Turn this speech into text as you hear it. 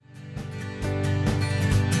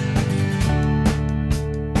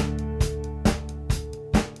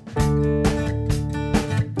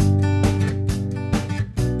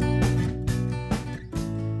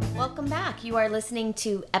You are listening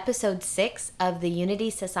to episode 6 of the Unity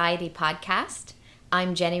Society podcast.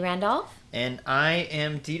 I'm Jenny Randolph. And I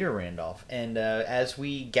am Dieter Randolph. And as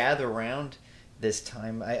we gather around this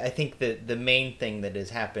time, I think that the main thing that has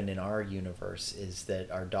happened in our universe is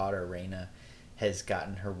that our daughter, Raina, has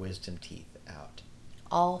gotten her wisdom teeth out.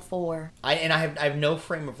 All 4. I have no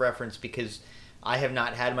frame of reference because I have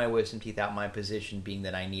not had my wisdom teeth out, my position being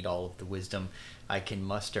that I need all of the wisdom I can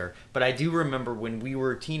muster. But I do remember when we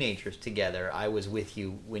were teenagers together, I was with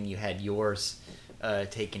you when you had yours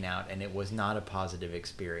taken out, and it was not a positive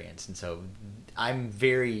experience. And so I'm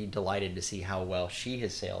very delighted to see how well she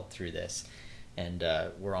has sailed through this, and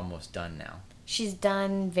we're almost done now. She's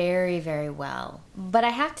done very, very well. But I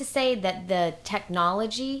have to say that the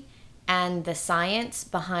technology and the science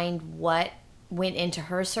behind what went into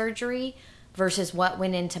her surgery versus what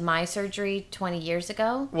went into my surgery 20 years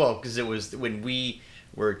ago. Well, because it was when we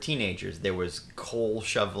were teenagers, there was coal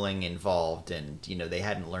shoveling involved, and they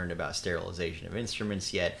hadn't learned about sterilization of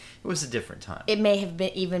instruments yet. It was a different time. It may have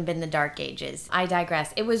even been the dark ages. I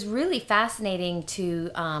digress. It was really fascinating to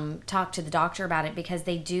talk to the doctor about it because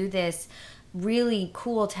they do this really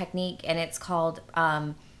cool technique, and it's called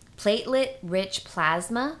platelet-rich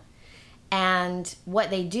plasma. And what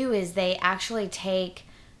they do is they actually take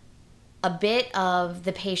a bit of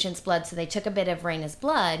the patient's blood. So they took a bit of Raina's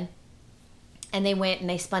blood and they went and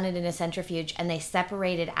they spun it in a centrifuge and they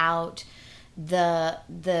separated out the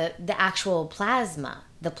actual plasma,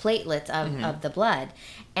 the platelets of the blood.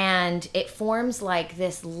 And it forms like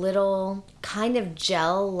this little kind of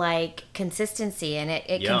gel-like consistency. And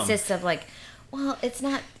it consists of it's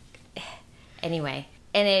not... Anyway.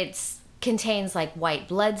 And it's... contains like white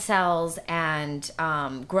blood cells and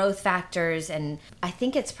growth factors, and I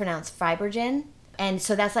think it's pronounced fibrogen, and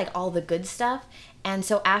so that's like all the good stuff. And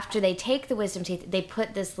so after they take the wisdom teeth, they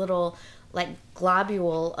put this little like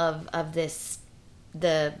globule of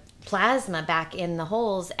the plasma back in the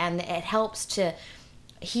holes, and it helps to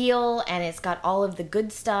heal, and it's got all of the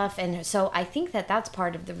good stuff. And so I think that that's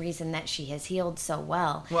part of the reason that she has healed so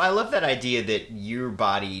well. Well, I love that idea that your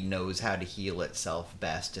body knows how to heal itself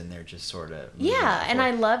best, and they're just sort of and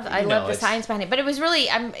I love the science behind it. But it was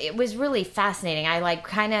really fascinating. I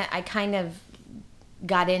kind of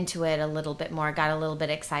got into it a little bit more. Got a little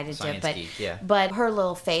bit excited but her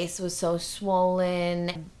little face was so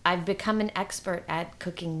swollen. I've become an expert at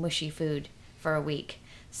cooking mushy food for a week.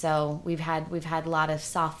 So we've had a lot of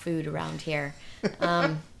soft food around here.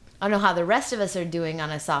 I don't know how the rest of us are doing on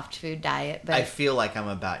a soft food diet, but I feel like I'm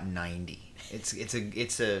about 90.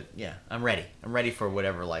 I'm ready. I'm ready for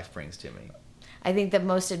whatever life brings to me. I think the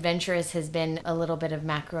most adventurous has been a little bit of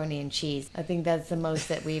macaroni and cheese. I think that's the most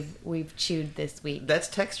that we've chewed this week. That's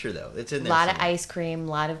texture though. It's in there. A lot of ice cream, a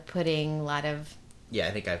lot of pudding, a lot of... Yeah,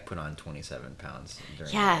 I think I've put on 27 pounds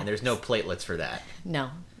during that. And there's no platelets for that.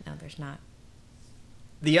 No, there's not.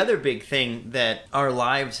 The other big thing that our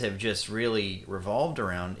lives have just really revolved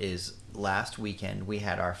around is last weekend we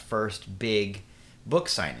had our first big book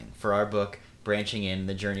signing for our book, Branching In,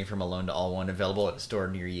 The Journey from Alone to All One, available at a store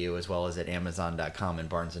near you as well as at Amazon.com and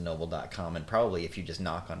BarnesandNoble.com. And probably if you just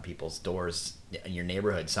knock on people's doors in your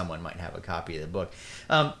neighborhood, someone might have a copy of the book.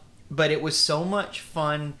 But it was so much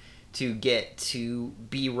fun to get to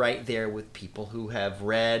be right there with people who have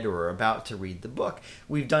read or are about to read the book.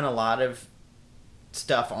 We've done a lot of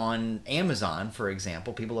stuff on Amazon, for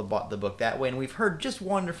example. People have bought the book that way, and we've heard just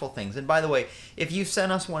wonderful things. And by the way, if you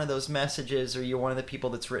sent us one of those messages, or you're one of the people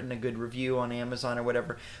that's written a good review on Amazon or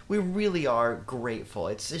whatever, we really are grateful.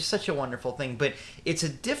 It's such a wonderful thing, but it's a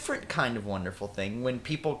different kind of wonderful thing when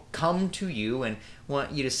people come to you and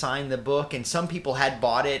want you to sign the book, and some people had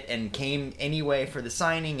bought it and came anyway for the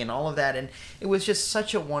signing and all of that, and it was just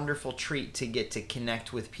such a wonderful treat to get to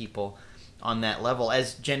connect with people on that level.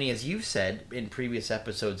 As Jenny, as you've said in previous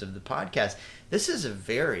episodes of the podcast, this is a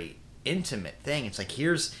very intimate thing. It's like,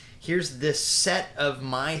 here's this set of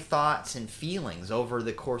my thoughts and feelings over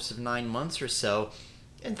the course of 9 months or so,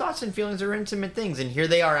 and thoughts and feelings are intimate things, and here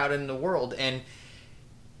they are out in the world. And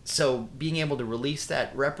so being able to release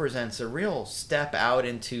that represents a real step out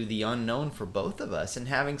into the unknown for both of us, and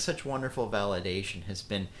having such wonderful validation it's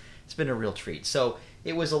been a real treat. So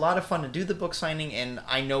it was a lot of fun to do the book signing, and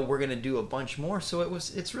I know we're going to do a bunch more. So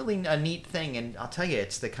it's really a neat thing, and I'll tell you,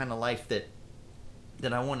 it's the kind of life that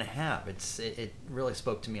I want to have. It really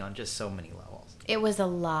spoke to me on just so many levels. It was a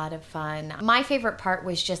lot of fun. My favorite part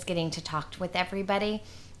was just getting to talk with everybody.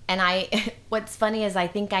 And what's funny is I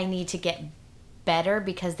think I need to get better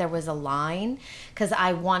because there was a line, because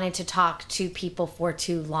I wanted to talk to people for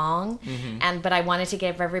too long, but I wanted to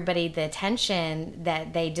give everybody the attention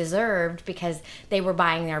that they deserved because they were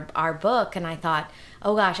buying our book, and I thought,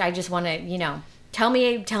 oh gosh, I just want to, tell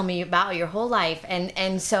me about your whole life,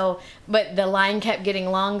 and so, but the line kept getting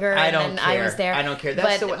longer. I don't and care. I was there. I don't care.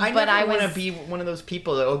 That's the way. I never want to was, be one of those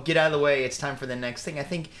people that get out of the way. It's time for the next thing. I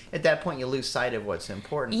think at that point you lose sight of what's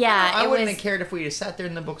important. Yeah, I wouldn't have cared if we had sat there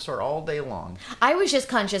in the bookstore all day long. I was just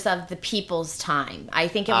conscious of the people's time. I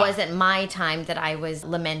think it wasn't my time that I was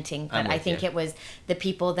lamenting, but I think it was the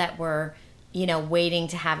people that were, waiting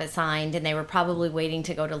to have it signed, and they were probably waiting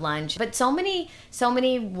to go to lunch. But so many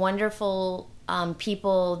wonderful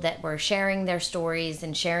people that were sharing their stories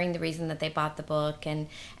and sharing the reason that they bought the book, and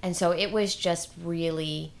so it was just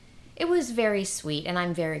really, it was very sweet, and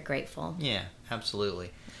I'm very grateful. Yeah,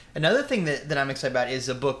 absolutely. Another thing that I'm excited about is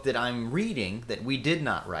a book that I'm reading that we did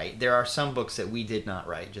not write. There are some books that we did not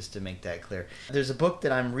write, just to make that clear. There's a book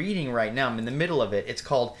that I'm reading right now. I'm in the middle of it. It's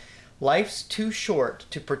called Life's Too Short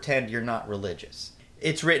to Pretend You're Not Religious.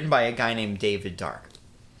 It's written by a guy named David Dark.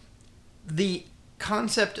 The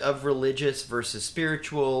concept of religious versus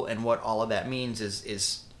spiritual and what all of that means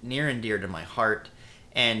is near and dear to my heart,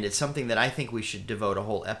 and it's something that I think we should devote a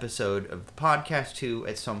whole episode of the podcast to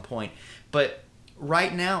at some point. But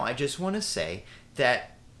right now, I just want to say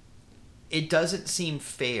that it doesn't seem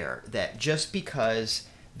fair that just because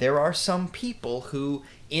there are some people who,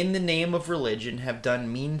 in the name of religion, have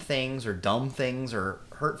done mean things or dumb things or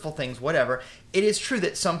hurtful things, whatever. It is true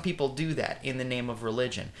that some people do that in the name of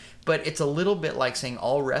religion. But it's a little bit like saying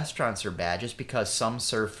all restaurants are bad just because some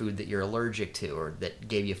serve food that you're allergic to or that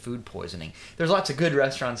gave you food poisoning. There's lots of good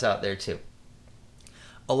restaurants out there too.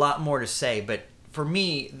 A lot more to say, but for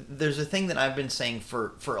me, there's a thing that I've been saying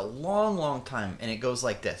for a long, long time, and it goes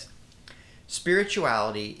like this.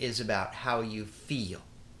 Spirituality is about how you feel,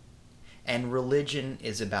 and religion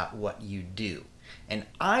is about what you do. And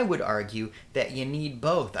I would argue that you need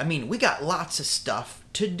both. I mean, we got lots of stuff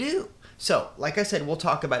to do. So, like I said, we'll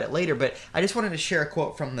talk about it later, but I just wanted to share a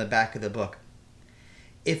quote from the back of the book.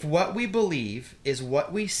 If what we believe is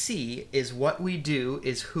what we see, is what we do,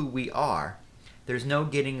 is who we are, there's no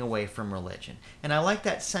getting away from religion. And I like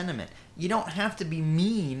that sentiment. You don't have to be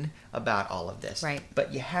mean about all of this. Right.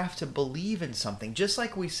 But you have to believe in something. Just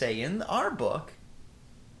like we say in our book,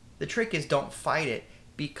 the trick is don't fight it.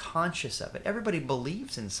 Be conscious of it. Everybody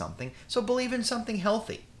believes in something, so believe in something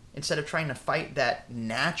healthy instead of trying to fight that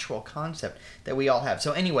natural concept that we all have.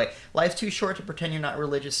 So anyway, Life's Too Short to Pretend You're Not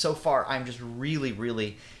Religious. So far, I'm just really,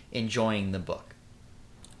 really enjoying the book.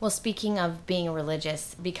 Well, speaking of being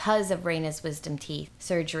religious, because of Raina's wisdom teeth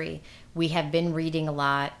surgery, we have been reading a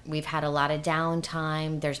lot. We've had a lot of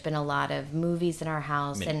downtime. There's been a lot of movies in our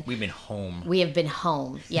house. And we've been home. We have been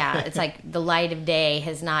home. Yeah, it's like the light of day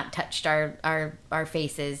has not touched our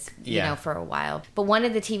faces, for a while. But one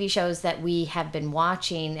of the TV shows that we have been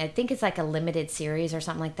watching, I think it's like a limited series or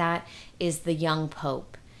something like that, is The Young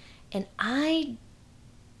Pope. And I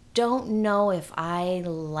don't know if I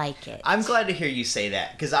like it. I'm glad to hear you say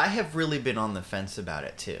that, because I have really been on the fence about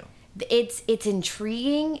it too. It's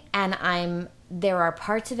intriguing, and there are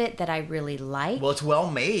parts of it that I really like. Well, it's well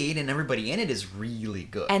made, and everybody in it is really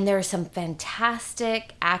good. And there are some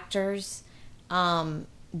fantastic actors.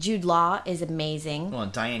 Jude Law is amazing. Well,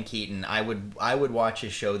 and Diane Keaton, I would watch a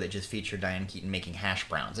show that just featured Diane Keaton making hash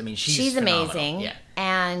browns. I mean, she's phenomenal. Amazing. Yeah.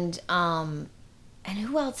 And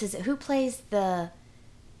who else is it? Who plays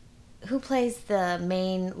the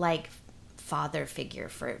main father figure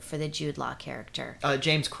for the Jude Law character?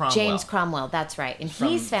 James Cromwell. James Cromwell, that's right. And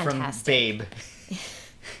he's fantastic. From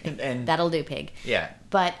Babe. and That'll do, Pig. Yeah.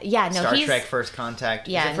 But yeah, no, Star Trek First Contact.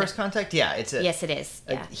 Yeah. Is it First Contact? Yeah, yes, it is.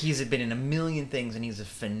 Yeah. He's been in a million things, and he's a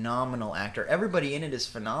phenomenal actor. Everybody in it is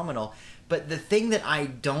phenomenal. But the thing that I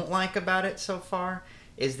don't like about it so far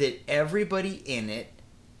is that everybody in it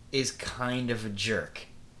is kind of a jerk.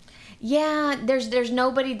 Yeah, there's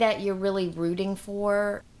nobody that you're really rooting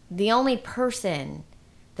for. The only person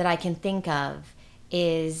that I can think of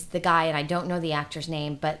is the guy, and I don't know the actor's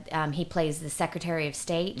name, but he plays the Secretary of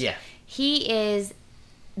State. Yeah.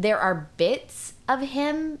 There are bits of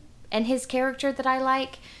him and his character that I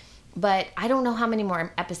like, but I don't know how many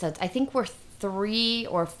more episodes. I think we're 3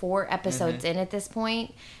 or 4 episodes in at this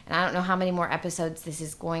point, and I don't know how many more episodes this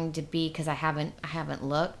is going to be because I haven't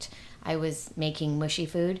looked. I was making mushy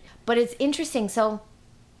food. But it's interesting. So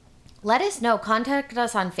let us know. Contact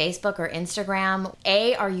us on Facebook or Instagram.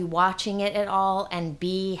 A, are you watching it at all? And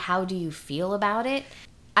B, how do you feel about it?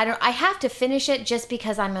 I have to finish it just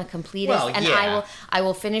because I'm a completist. Well, and yeah. I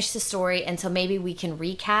will finish the story, and so maybe we can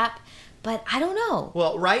recap. But I don't know.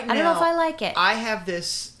 Well, right now, I don't know if I like it. I have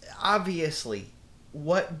this, obviously,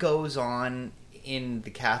 what goes on in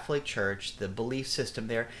the Catholic Church, the belief system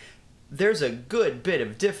there's a good bit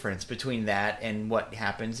of difference between that and what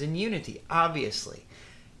happens in Unity, obviously.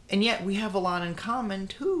 And yet we have a lot in common,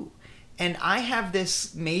 too. And I have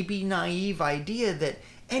this maybe naive idea that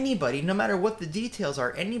anybody, no matter what the details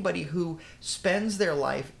are, anybody who spends their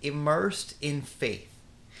life immersed in faith,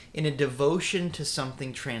 in a devotion to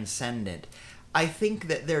something transcendent, I think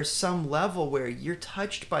that there's some level where you're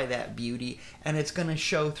touched by that beauty and it's going to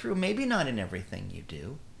show through. Maybe not in everything you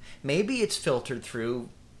do. Maybe it's filtered through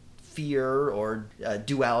fear or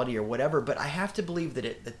duality or whatever, but I have to believe that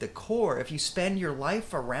at the core, if you spend your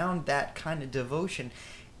life around that kind of devotion,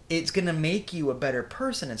 it's going to make you a better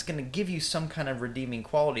person. It's going to give you some kind of redeeming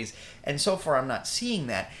qualities. And so far, I'm not seeing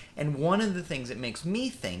that. And one of the things that makes me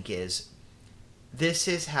think is this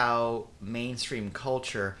is how mainstream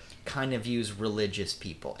culture kind of views religious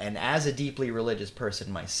people. And as a deeply religious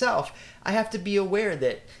person myself, I have to be aware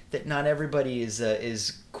that not everybody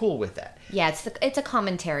is cool with that. Yeah, it's a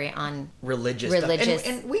commentary on religious stuff.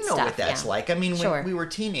 And we know stuff, what that's like. I mean, sure. when we were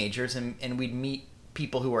teenagers and we'd meet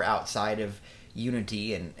people who were outside of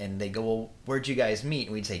Unity and they go, well, where'd you guys meet?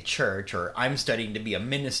 And we'd say church, or I'm studying to be a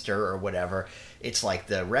minister or whatever. It's like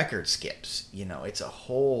the record skips. It's a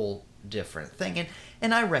whole different thing.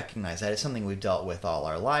 And I recognize that. It's something we've dealt with all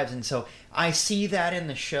our lives. And so I see that in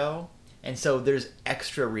the show. And so there's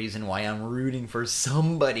extra reason why I'm rooting for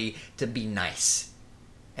somebody to be nice.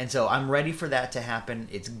 And so I'm ready for that to happen.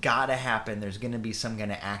 It's got to happen. There's going to be some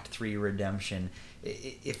kind of Act 3 redemption.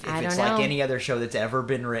 If it's like any other show that's ever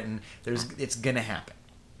been written, it's going to happen.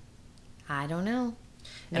 I don't know.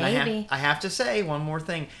 Maybe. And I have to say one more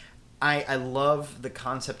thing. I love the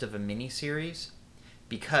concept of a miniseries,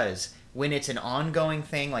 because when it's an ongoing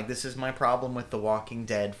thing, like this is my problem with The Walking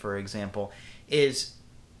Dead, for example, is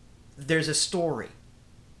there's a story.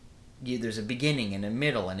 There's a beginning and a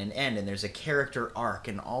middle and an end, and there's a character arc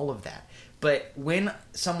and all of that. But when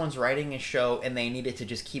someone's writing a show and they need it to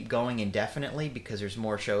just keep going indefinitely because there's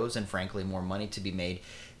more shows and, frankly, more money to be made,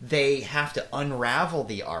 they have to unravel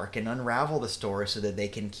the arc and unravel the story so that they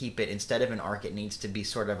can keep it. Instead of an arc, it needs to be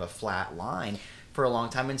sort of a flat line for a long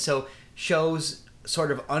time. And so shows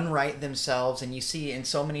sort of unwrite themselves, and you see in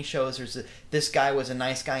so many shows this guy was a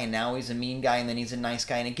nice guy and now he's a mean guy and then he's a nice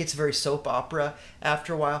guy, and it gets very soap opera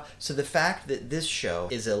after a while. So the fact that this show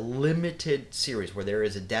is a limited series where there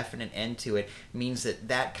is a definite end to it means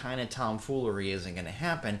that kind of tomfoolery isn't going to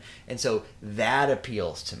happen, and so that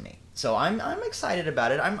appeals to me. So I'm excited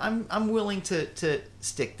about it. I'm willing to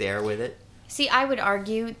stick there with it. See, I would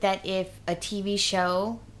argue that if a TV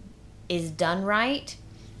show is done right,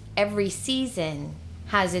 every season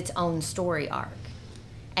has its own story arc.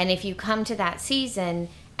 And if you come to that season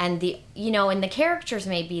and the characters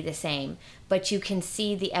may be the same, but you can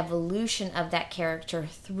see the evolution of that character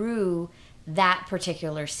through that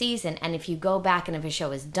particular season. And if you go back and if a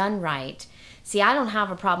show is done right, see, I don't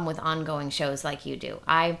have a problem with ongoing shows like you do.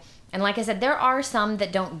 And like I said, there are some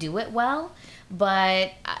that don't do it well,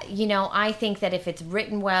 but I think that if it's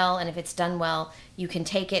written well and if it's done well, you can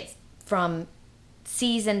take it from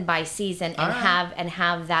season by season and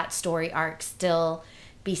have that story arc still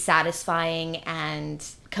be satisfying and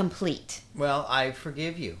complete. Well, I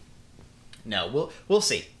forgive you. No, we'll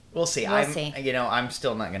see. We'll see. I'm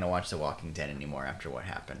still not going to watch The Walking Dead anymore after what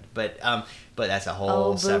happened. But that's a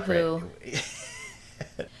whole separate.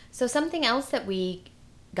 So something else that we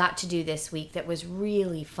got to do this week that was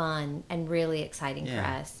really fun and really exciting for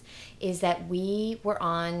us is that we were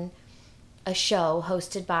on a show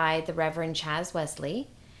hosted by the Reverend Chaz Wesley,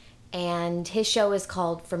 and his show is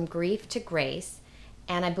called From Grief to Grace,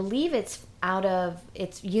 and I believe it's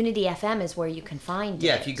Unity FM is where you can find it.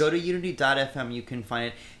 Yeah, if you go to unity.fm, you can find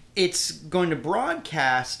it. It's going to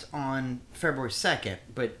broadcast on February 2nd,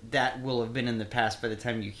 but that will have been in the past by the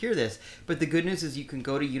time you hear this. But the good news is you can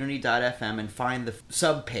go to unity.fm and find the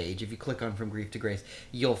sub-page. If you click on From Grief to Grace,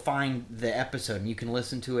 you'll find the episode, and you can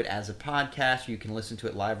listen to it as a podcast, or you can listen to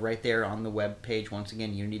it live right there on the web page, once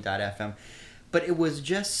again, unity.fm. But it was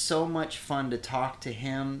just so much fun to talk to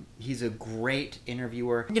him. He's a great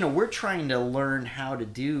interviewer. We're trying to learn how to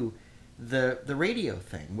do the radio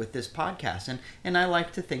thing with this podcast, and I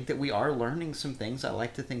like to think that we are learning some things. I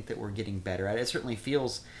like to think that we're getting better at it. It certainly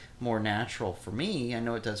feels more natural for me. I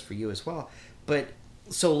know it does for you as well. But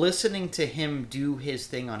so listening to him do his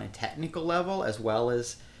thing on a technical level as well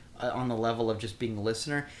as on the level of just being a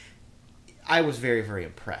listener, I was very, very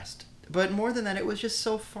impressed. But more than that, it was just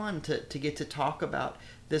so fun to get to talk about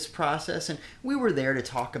this process. And we were there to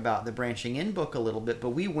talk about the Branching In book a little bit, but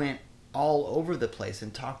we went all over the place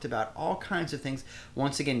and talked about all kinds of things.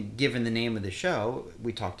 Once again, given the name of the show,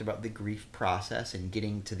 we talked about the grief process and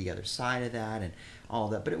getting to the other side of that and all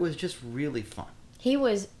that. But it was just really fun. He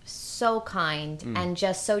was so kind and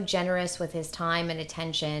just so generous with his time and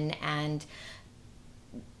attention, and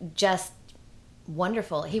just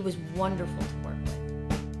wonderful. He was wonderful to work with.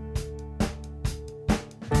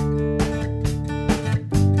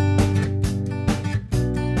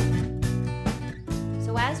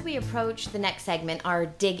 So as we approach the next segment, our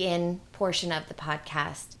dig in portion of the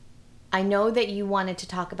podcast, I know that you wanted to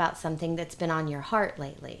talk about something that's been on your heart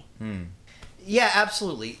lately. Yeah,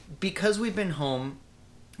 absolutely. Because we've been home,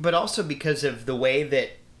 but also because of the way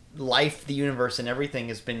that life, the universe, and everything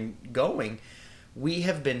has been going, we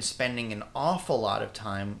have been spending an awful lot of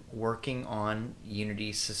time working on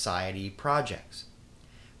Unity Society projects.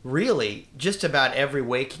 Really, just about every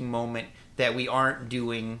waking moment that we aren't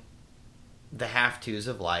doing the have-tos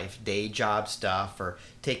of life, day job stuff, or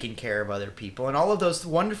taking care of other people, and all of those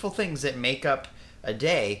wonderful things that make up a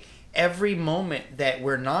day, every moment that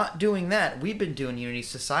we're not doing that, we've been doing Unity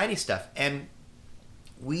Society stuff. And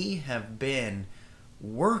we have been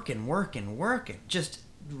working, just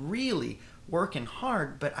really working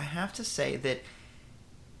hard. But I have to say that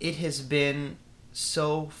it has been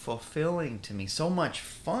so fulfilling to me, so much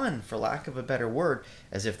fun, for lack of a better word,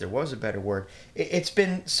 as if there was a better word. It's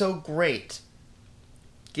been so great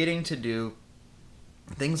getting to do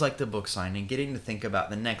things like the book signing, getting to think about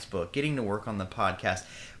the next book, getting to work on the podcast.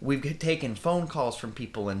 We've taken phone calls from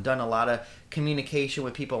people and done a lot of communication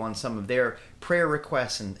with people on some of their prayer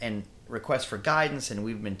requests and requests for guidance, and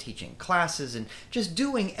we've been teaching classes and just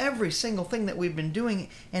doing every single thing that we've been doing,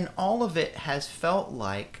 and all of it has felt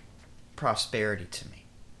like prosperity to me.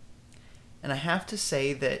 And I have to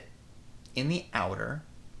say that in the outer,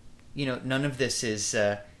 none of this is,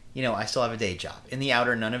 I still have a day job. In the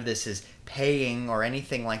outer, none of this is paying or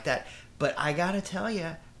anything like that. But I gotta tell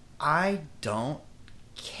you, I don't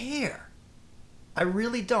care. I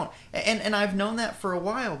really don't. And I've known that for a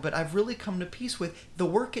while, but I've really come to peace with the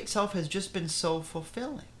work itself has just been so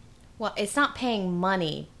fulfilling. Well, it's not paying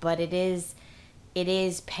money, but it is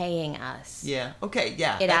paying us. Yeah. Okay.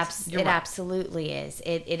 Yeah. It right. absolutely is.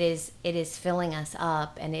 It is filling us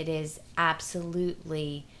up, and it is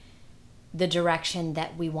absolutely the direction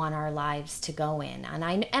that we want our lives to go in. And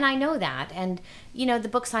I know that. And the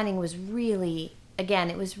book signing was really, again,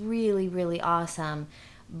 it was really, really awesome.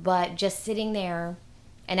 But just sitting there,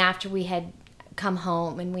 and after we had come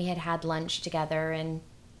home and we had had lunch together, and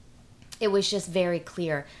it was just very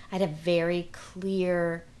clear. I had a very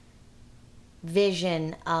clear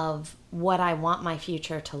vision of what I want my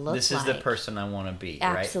future to look like. This is the person I want to be,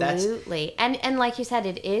 Absolutely. right? And like you said,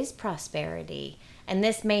 it is prosperity. And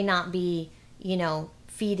this may not be,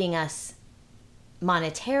 feeding us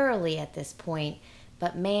monetarily at this point,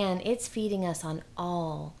 but man, it's feeding us on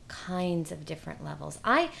all kinds of different levels.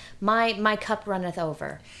 My cup runneth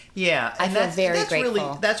over. Yeah, and I feel very grateful.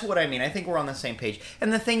 Really, that's what I mean. I think we're on the same page.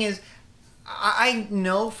 And the thing is, I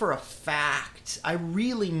know for a fact, I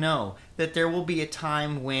really know that there will be a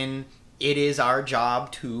time when it is our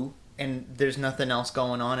job to, and there's nothing else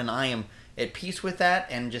going on, and I am at peace with that.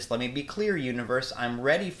 And just let me be clear, universe, I'm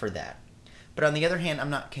ready for that. But on the other hand, I'm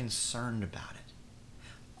not concerned about it.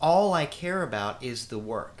 All I care about is the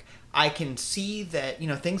work. I can see that,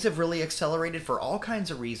 things have really accelerated for all kinds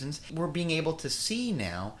of reasons. We're being able to see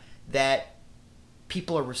now that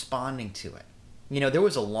people are responding to it. There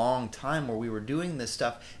was a long time where we were doing this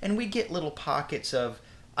stuff and we'd get little pockets of,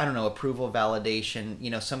 approval,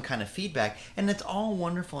 validation, some kind of feedback. And it's all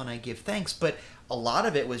wonderful and I give thanks. But a lot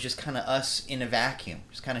of it was just kind of us in a vacuum,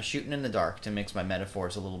 just kind of shooting in the dark, to mix my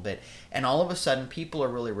metaphors a little bit. And all of a sudden, people are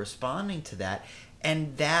really responding to that.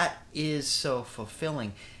 And that is so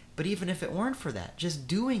fulfilling. But even if it weren't for that, just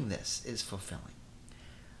doing this is fulfilling.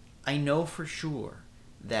 I know for sure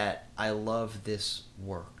that I love this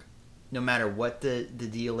work. No matter what the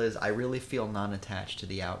deal is, I really feel non-attached to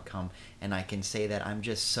the outcome. And I can say that I'm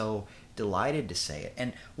just so delighted to say it.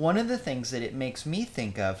 And one of the things that it makes me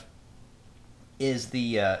think of is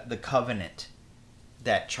the covenant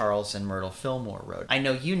that Charles and Myrtle Fillmore wrote. I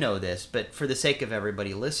know you know this, but for the sake of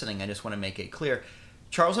everybody listening, I just want to make it clear.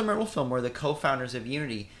 Charles and Myrtle Fillmore, the co-founders of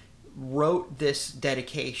Unity, wrote this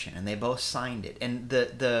dedication, and they both signed it. And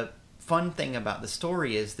the fun thing about the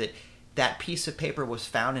story is that piece of paper was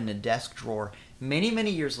found in a desk drawer many, many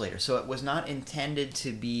years later. So it was not intended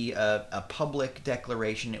to be a public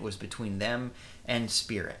declaration. It was between them and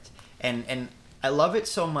Spirit. And I love it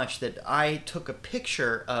so much that I took a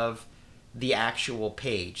picture of the actual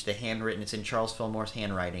page, the handwritten, it's in Charles Fillmore's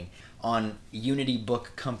handwriting, on Unity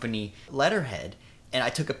Book Company letterhead, and I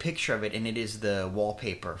took a picture of it, and it is the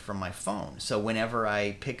wallpaper from my phone. So whenever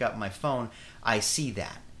I pick up my phone, I see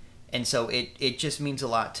that. And so it just means a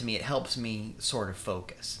lot to me. It helps me sort of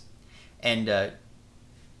focus. And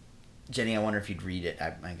Jenny, I wonder if you'd read it.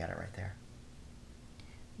 I got it right there.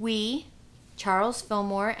 We, Charles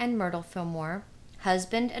Fillmore and Myrtle Fillmore,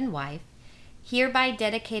 husband and wife, hereby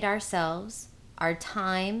dedicate ourselves, our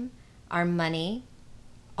time, our money,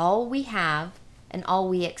 all we have, and all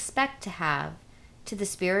we expect to have, to the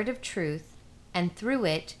Spirit of Truth, and through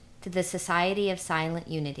it, to the Society of Silent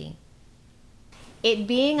Unity. It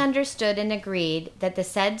being understood and agreed that the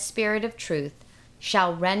said Spirit of Truth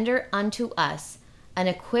shall render unto us an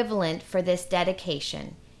equivalent for this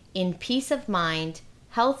dedication, in peace of mind,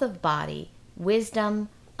 health of body, wisdom,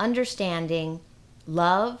 understanding,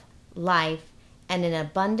 love, life, and an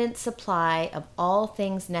abundant supply of all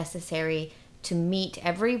things necessary to meet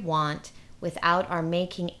every want, without our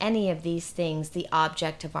making any of these things the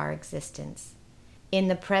object of our existence. In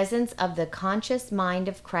the presence of the conscious mind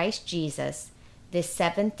of Christ Jesus, this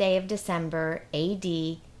 7th day of December,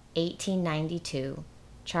 A.D. 1892,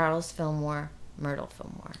 Charles Fillmore, Myrtle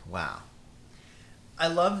Fillmore. Wow. I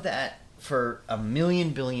love that for a million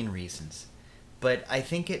billion reasons, but I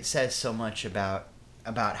think it says so much about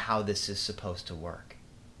how this is supposed to work.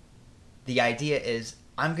 The idea is,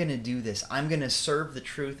 I'm going to do this. I'm going to serve the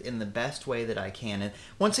truth in the best way that I can. And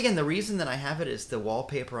once again, the reason that I have it as the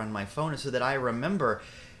wallpaper on my phone is so that I remember,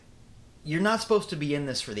 you're not supposed to be in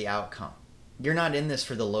this for the outcome. You're not in this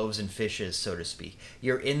for the loaves and fishes, so to speak.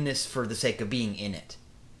 You're in this for the sake of being in it.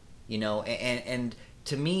 You know, and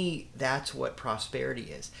to me, that's what prosperity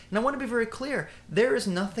is. And I want to be very clear. There is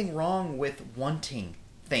nothing wrong with wanting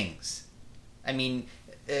things. I mean,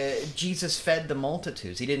 Jesus fed the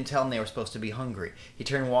multitudes. He didn't tell them they were supposed to be hungry. He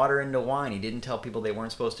turned water into wine. He didn't tell people they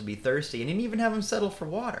weren't supposed to be thirsty. And he didn't even have them settle for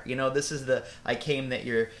water. You know, this is the, I came that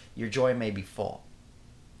your joy may be full.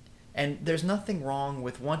 And there's nothing wrong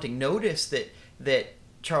with wanting. Notice that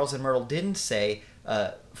Charles and Myrtle didn't say,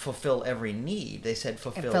 fulfill every need. They said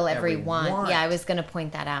fulfill every want. Yeah, I was going to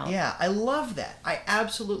point that out. Yeah, I love that. I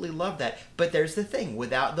absolutely love that. But there's the thing,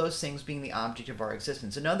 without those things being the object of our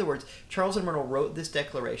existence. In other words, Charles and Myrtle wrote this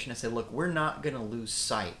declaration and said, look, we're not going to lose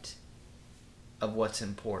sight of what's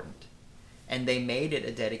important. And they made it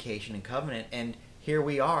a dedication and covenant, and here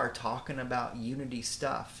we are talking about unity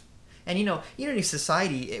stuff. And you know, Unity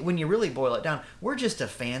Society, when you really boil it down, we're just a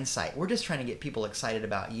fan site. We're just trying to get people excited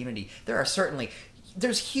about unity.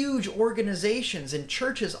 There's huge organizations and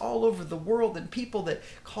churches all over the world and people that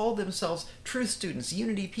call themselves truth students,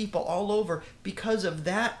 unity people all over because of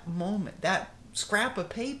that moment, that scrap of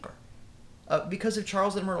paper. Because of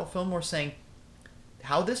Charles and Myrtle Fillmore saying,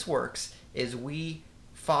 how this works is we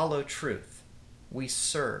follow truth. We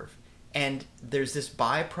serve. And there's this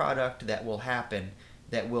byproduct that will happen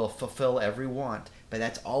that will fulfill every want, but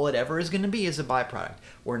that's all it ever is going to be, is a byproduct.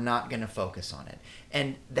 We're not going to focus on it.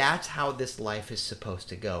 And that's how this life is supposed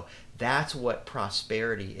to go. That's what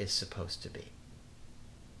prosperity is supposed to be.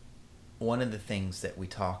 One of the things that we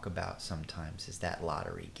talk about sometimes is that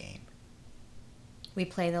lottery game. We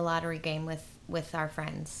play the lottery game with our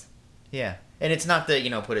friends. Yeah. And it's not that,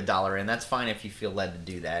 put $1 in. That's fine if you feel led to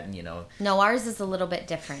do that. And, No, ours is a little bit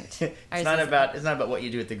different. It's not about what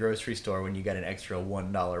you do at the grocery store when you get an extra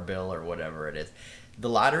 $1 bill or whatever it is. The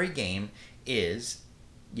lottery game is,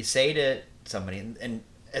 you say to somebody, and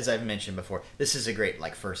as I've mentioned before, this is a great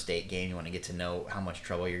first date game. You want to get to know how much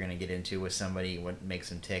trouble you're going to get into with somebody, what makes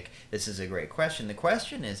them tick. This is a great question. The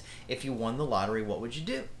question is, if you won the lottery, what would you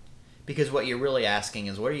do? Because what you're really asking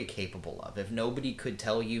is, what are you capable of? If nobody could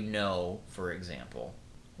tell you no, for example,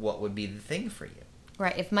 what would be the thing for you?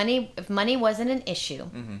 Right. If money wasn't an issue,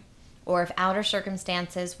 Mm-hmm. or if outer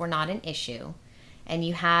circumstances were not an issue, and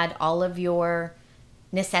you had all of your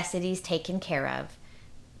necessities taken care of,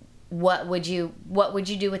 what would you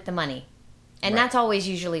do with the money? And Right. that's always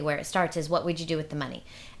usually where it starts, is what would you do with the money?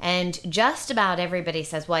 And just about everybody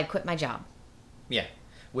says, well, I'd quit my job. Yeah.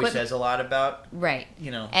 Which says a lot about, Right.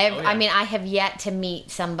 Yeah. I mean, I have yet to meet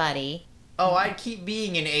somebody. Oh, I'd keep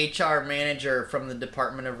being an HR manager from the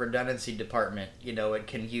Department of Redundancy Department, at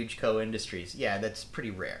Huge Industries. Yeah, that's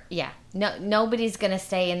pretty rare. Yeah. No, nobody's going to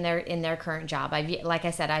stay in their current job. Like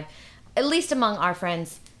I said, at least among our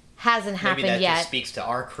friends, hasn't happened Maybe that yet. just speaks to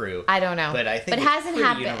our crew. I don't know. But I think it hasn't pretty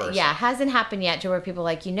happened. universal. Yeah, hasn't happened yet to where people are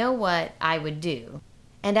like, you know what I would do?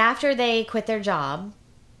 And after they quit their job,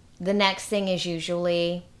 the next thing is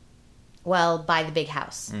usually, well, buy the big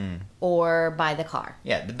house or buy the car.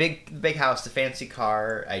 Yeah, the big house, the fancy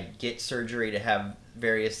car. I'd get surgery to have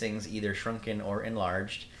various things either shrunken or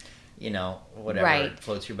enlarged. Whatever Right.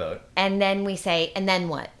 floats your boat. And then we say, and then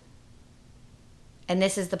what? And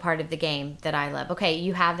this is the part of the game that I love. Okay,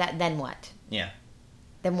 you have that, then what? Yeah.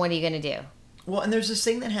 Then what are you going to do? Well, and there's this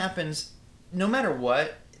thing that happens no matter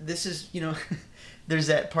what. This is, there's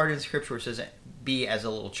that part in Scripture where it says, be as a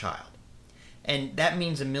little child. And that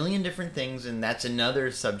means a million different things, and that's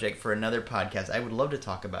another subject for another podcast. I would love to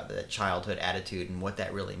talk about that childhood attitude and what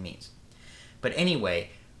that really means. But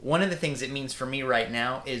anyway, one of the things it means for me right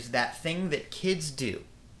now is that thing that kids do,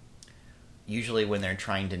 usually when they're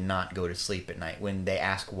trying to not go to sleep at night, when they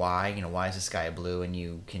ask why, why is the sky blue, and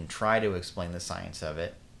you can try to explain the science of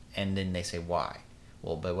it, and then they say why.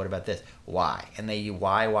 Well, but what about this? Why? And they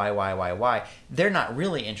why? They're not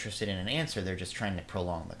really interested in an answer. They're just trying to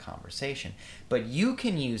prolong the conversation. But you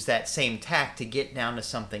can use that same tact to get down to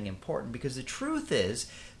something important, because the truth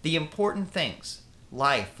is, the important things,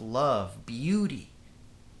 life, love, beauty,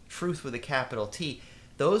 truth with a capital T,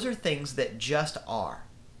 those are things that just are.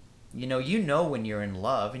 You know when you're in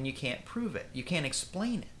love, and you can't prove it. You can't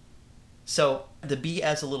explain it. So the be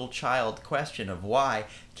as a little child question of why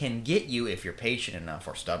can get you, if you're patient enough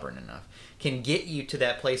or stubborn enough, can get you to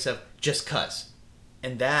that place of just 'cause.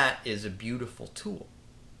 And that is a beautiful tool.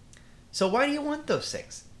 So why do you want those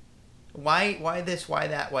things? Why this, why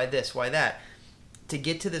that, why this, why that? To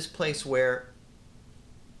get to this place where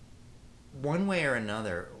one way or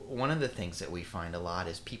another, one of the things that we find a lot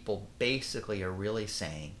is people basically are really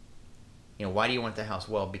saying, why do you want the house?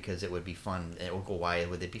 Well, because it would be fun. Well, why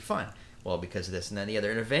would it be fun? Well, because of this and then the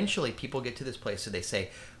other. And eventually people get to this place, so they say,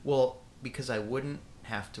 well, because I wouldn't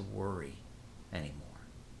have to worry anymore.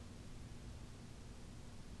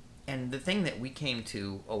 And the thing that we came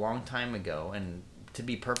to a long time ago, and to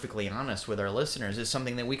be perfectly honest with our listeners, is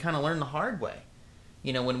something that we kind of learned the hard way.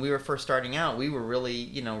 When we were first starting out, we were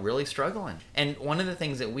really, really struggling. And one of the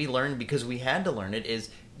things that we learned, because we had to learn it, is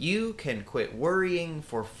you can quit worrying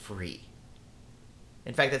for free.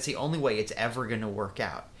 In fact, that's the only way it's ever going to work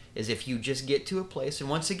out, is if you just get to a place, and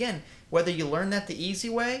once again, whether you learn that the easy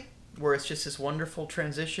way, where it's just this wonderful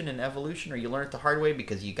transition and evolution, or you learn it the hard way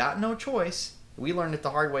because you got no choice. We learned it the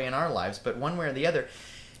hard way in our lives, but one way or the other,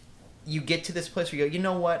 you get to this place where you go, you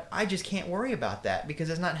know what, I just can't worry about that because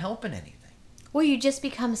it's not helping anything. Well, you just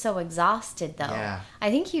become so exhausted, though. Yeah. I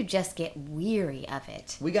think you just get weary of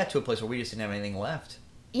it. We got to a place where we just didn't have anything left.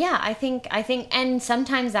 Yeah, I think, and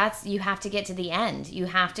sometimes you have to get to the end. You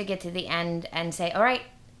have to get to the end and say, all right,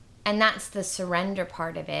 and that's the surrender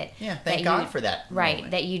part of it. Yeah, thank God for that. Right,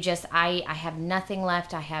 moment. that you just, I have nothing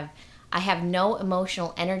left. I have no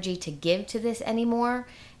emotional energy to give to this anymore,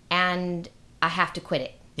 and I have to quit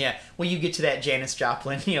it. Yeah, well, you get to that Janis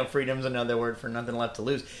Joplin, freedom's another word for nothing left to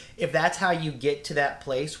lose. If that's how you get to that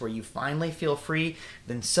place where you finally feel free,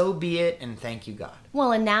 then so be it, and thank you, God.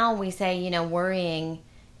 Well, and now we say, worrying,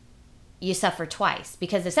 you suffer twice.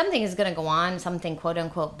 Because if something is going to go on, something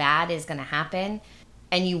quote-unquote bad is going to happen,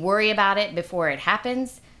 and you worry about it before it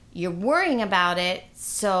happens, you're worrying about it,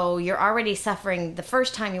 so you're already suffering the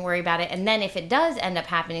first time you worry about it, and then if it does end up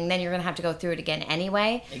happening, then you're going to have to go through it again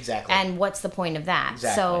anyway. Exactly. And what's the point of that?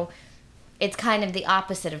 Exactly. So it's kind of the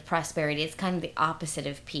opposite of prosperity. It's kind of the opposite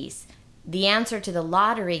of peace. The answer to the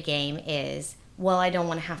lottery game is, well, I don't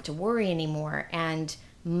want to have to worry anymore, and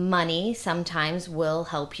money sometimes will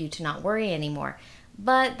help you to not worry anymore.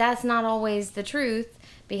 But that's not always the truth,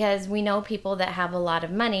 because we know people that have a lot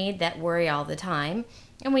of money that worry all the time.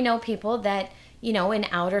 And we know people that, in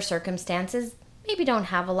outer circumstances, maybe don't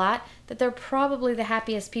have a lot, that they're probably the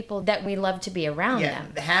happiest people that we love to be around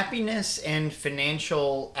them. Yeah, happiness and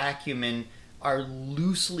financial acumen are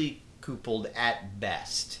loosely coupled at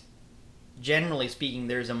best. Generally speaking,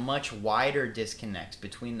 there's a much wider disconnect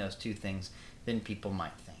between those two things than people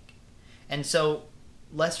might think. And so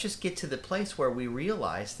let's just get to the place where we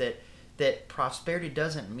realize that prosperity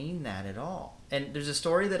doesn't mean that at all. And there's a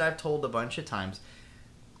story that I've told a bunch of times.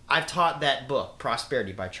 I've taught that book,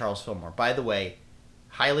 Prosperity by Charles Fillmore. By the way,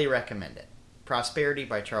 highly recommend it. Prosperity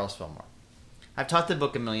by Charles Fillmore. I've taught the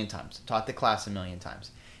book 1,000,000 times. I've taught the class 1,000,000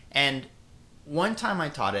 times. And one time I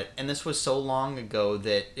taught it, and this was so long ago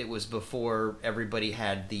that it was before everybody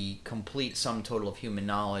had the complete sum total of human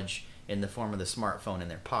knowledge in the form of the smartphone in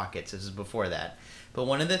their pockets. This is before that. But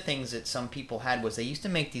one of the things that some people had was they used to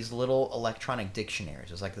make these little electronic dictionaries.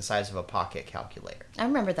 It was like the size of a pocket calculator. I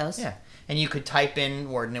remember those. Yeah. And you could type in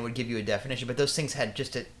word and it would give you a definition. But those things had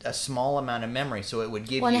just a small amount of memory, so it would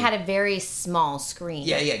give you... Well, and it had a very small screen.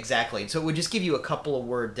 Yeah, exactly. So it would just give you a couple of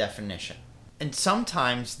word definition. And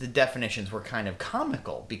sometimes the definitions were kind of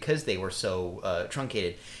comical because they were so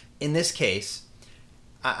truncated. In this case,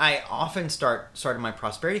 I often started my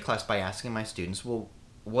prosperity class by asking my students, well,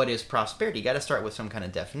 what is prosperity? You got to start with some kind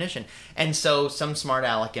of definition. And so some smart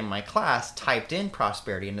aleck in my class typed in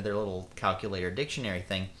prosperity into their little calculator dictionary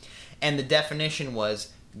thing, and the definition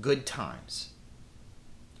was good times.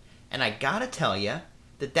 And I got to tell you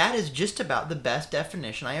that is just about the best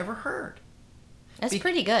definition I ever heard. That's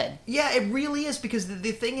pretty good. Yeah, it really is, because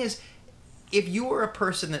the thing is, if you are a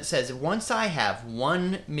person that says, once I have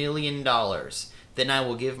 $1 million, then I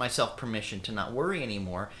will give myself permission to not worry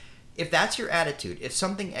anymore. If that's your attitude, if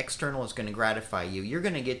something external is going to gratify you, you're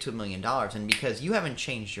going to get to $1 million. And because you haven't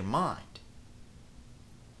changed your mind,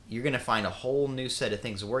 you're going to find a whole new set of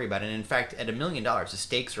things to worry about. And in fact, at $1 million, the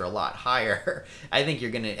stakes are a lot higher. I think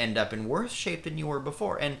you're going to end up in worse shape than you were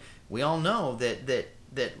before. And we all know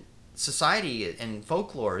that society and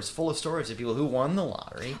folklore is full of stories of people who won the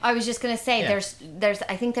lottery. I was just going to say, there's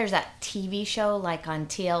I think there's that TV show like on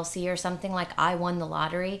TLC or something, like I Won the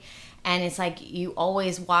Lottery. And it's like you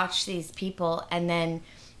always watch these people, and then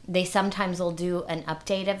they sometimes will do an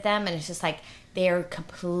update of them, and it's just like they're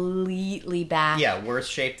completely back. Yeah, worse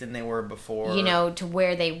shape than they were before. You know, to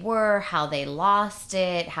where they were, how they lost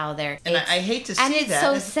it, how they're... And I hate to see that. And it's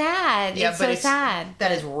so sad. Yeah, it's so sad.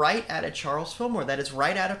 That is right out of Charles Fillmore. That is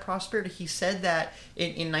right out of Prosperity. He said that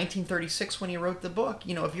in 1936 when he wrote the book.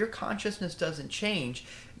 You know, if your consciousness doesn't change,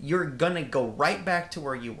 you're going to go right back to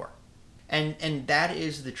where you were. And that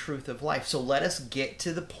is the truth of life. So let us get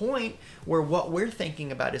to the point where what we're thinking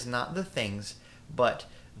about is not the things, but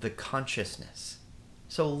the consciousness.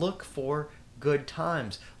 So look for good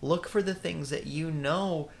times. Look for the things that you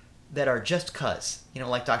know that are just 'cause. You know,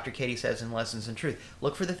 like Dr. Katie says in Lessons in Truth.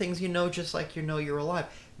 Look for the things you know just like you know you're alive.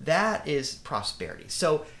 That is prosperity.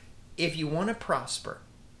 So if you want to prosper,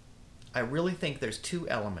 I really think there's two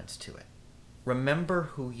elements to it. Remember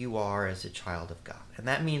who you are as a child of God. And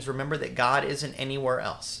that means remember that God isn't anywhere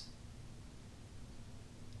else.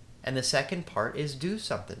 And the second part is do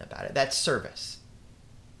something about it. That's service.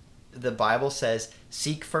 The Bible says,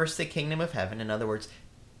 seek first the kingdom of heaven. In other words,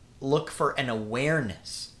 look for an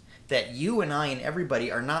awareness that you and I and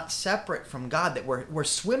everybody are not separate from God, that we're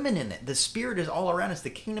swimming in it. The Spirit is all around us.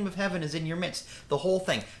 The kingdom of heaven is in your midst. The whole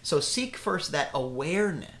thing. So seek first that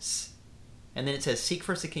awareness. And then it says, seek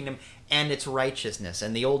first the kingdom and its righteousness.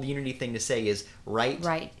 And the old Unity thing to say is right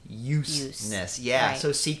useness. Yeah, right.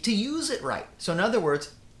 So seek to use it right. So in other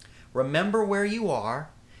words, remember where you are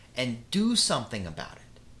and do something about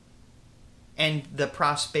it. And the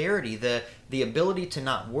prosperity, the ability to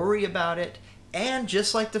not worry about it, and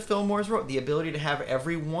just like the Fillmores wrote, the ability to have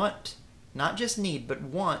every want, not just need, but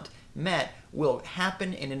want met, will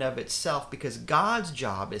happen in and of itself, because God's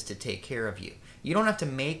job is to take care of you. You don't have to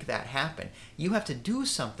make that happen. You have to do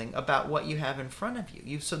something about what you have in front of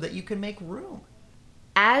you so that you can make room.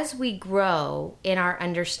 As we grow in our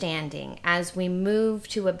understanding, as we move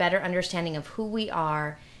to a better understanding of who we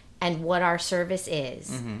are and what our service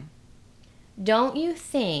is, mm-hmm. Don't you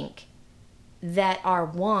think that our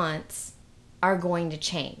wants are going to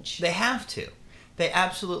change? They have to. They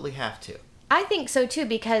absolutely have to. I think so too,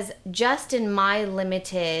 because just in my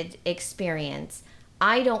limited experience,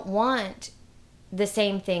 I don't want the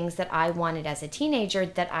same things that I wanted as a teenager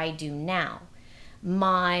that I do now.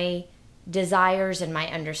 My desires and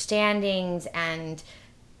my understandings and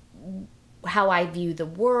how I view the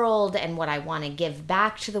world and what I want to give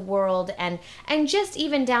back to the world, and just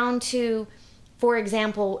even down to, for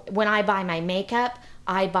example, when I buy my makeup,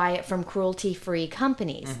 I buy it from cruelty-free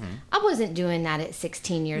companies. Mm-hmm. I wasn't doing that at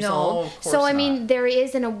 16 years old. Of course so, I mean, there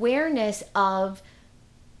is an awareness of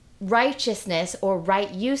righteousness or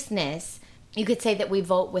right useness. You could say that we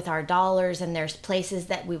vote with our dollars, and there's places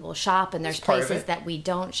that we will shop, and there's places that we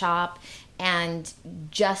don't shop. And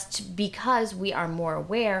just because we are more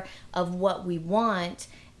aware of what we want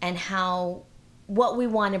and what we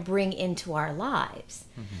want to bring into our lives.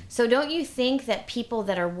 Mm-hmm. So don't you think that people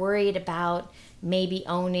that are worried about maybe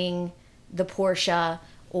owning the Porsche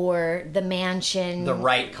or the mansion, the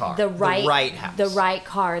right car, the right house, the right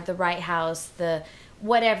car, the right house, the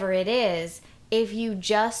whatever it is, if you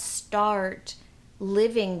just start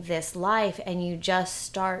living this life and you just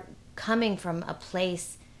start coming from a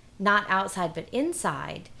place not outside but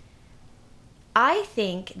inside, I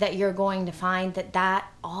think that you're going to find that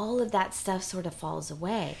all of that stuff sort of falls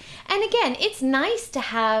away. And again, it's nice to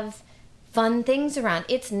have fun things around.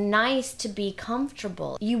 It's nice to be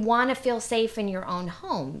comfortable. You want to feel safe in your own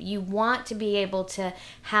home. You want to be able to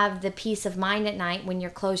have the peace of mind at night when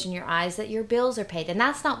you're closing your eyes that your bills are paid. And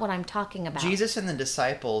that's not what I'm talking about. Jesus and the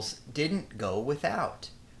disciples didn't go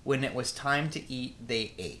without. When it was time to eat,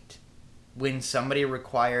 they ate. When somebody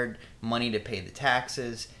required money to pay the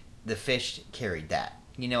taxes, the fish carried that.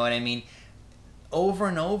 You know what I mean? over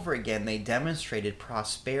and over again, they demonstrated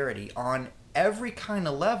prosperity on every kind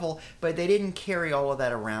of level, but they didn't carry all of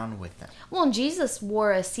that around with them. Well, and Jesus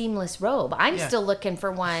wore a seamless robe. I'm still looking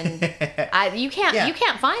for one. You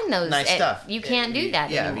can't find those. Nice stuff. You can't do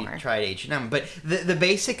that anymore. Yeah, you tried H&M. But the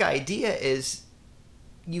basic idea is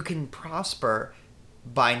you can prosper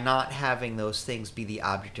by not having those things be the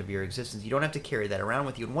object of your existence. You don't have to carry that around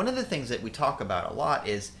with you. And one of the things that we talk about a lot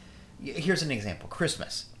is, here's an example,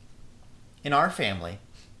 Christmas. In our family,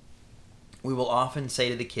 we will often say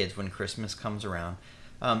to the kids when Christmas comes around,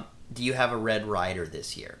 do you have a Red Ryder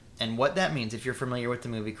this year? And what that means, if you're familiar with the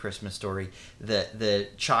movie Christmas Story, the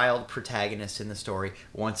child protagonist in the story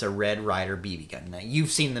wants a Red Ryder BB gun. Now, you've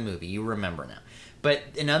seen the movie. You remember now. But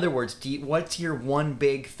in other words, what's your one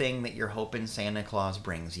big thing that you're hoping Santa Claus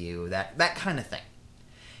brings you? That kind of thing.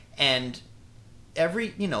 And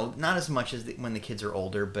not as much as when the kids are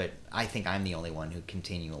older, but I think I'm the only one who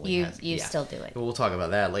continually has. You still do it. But we'll talk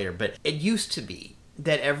about that later. But it used to be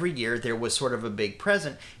that every year there was sort of a big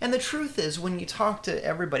present. And the truth is, when you talk to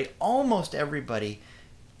everybody, almost everybody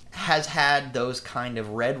has had those kind of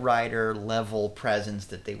Red Ryder level presents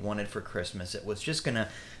that they wanted for Christmas. It was just going to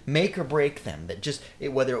make or break them.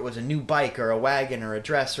 Whether it was a new bike or a wagon or a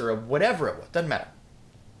dress or whatever it was, doesn't matter.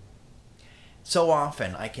 So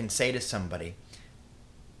often I can say to somebody,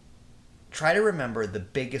 try to remember the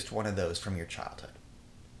biggest one of those from your childhood.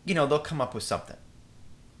 They'll come up with something.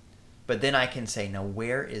 But then I can say, now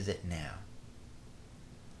where is it now?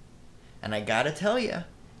 And I gotta tell you,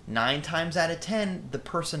 9 times out of 10, the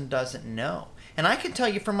person doesn't know. And I can tell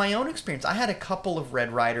you from my own experience, I had a couple of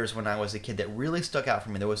Red Ryders when I was a kid that really stuck out for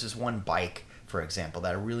me. There was this one bike, for example,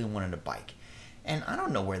 that I really wanted a bike. And I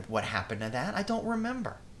don't know what happened to that. I don't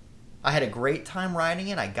remember. I had a great time riding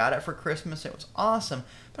it. I got it for Christmas. It was awesome.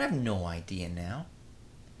 But I have no idea now.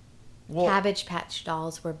 Well, Cabbage Patch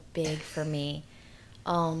Dolls were big for me.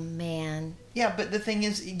 Oh, man. Yeah, but the thing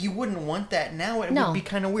is, you wouldn't want that now. It would be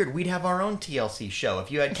kind of weird. We'd have our own TLC show. If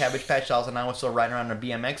you had Cabbage Patch Dolls and I was still riding around on a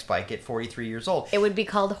BMX bike at 43 years old. It would be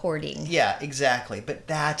called hoarding. Yeah, exactly. But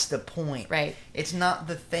that's the point. Right. It's not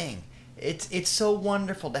the thing. It's so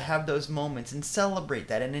wonderful to have those moments and celebrate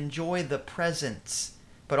that and enjoy the presents,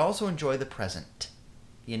 but also enjoy the present.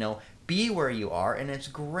 Be where you are, and it's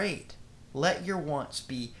great. Let your wants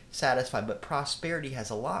be satisfied, but prosperity has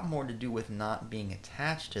a lot more to do with not being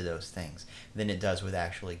attached to those things than it does with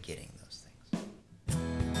actually getting those things.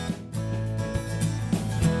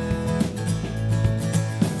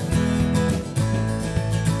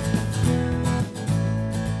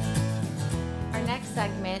 Our next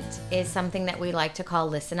segment is something that we like to call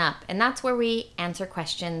Listen Up, and that's where we answer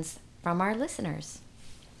questions from our listeners.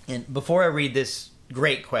 And before I read this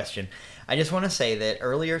great question, I just want to say that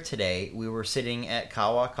earlier today we were sitting at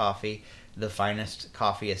Kawa Coffee, the finest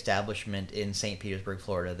coffee establishment in St. Petersburg,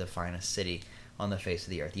 Florida, the finest city on the face of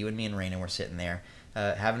the earth. You and me and Raina were sitting there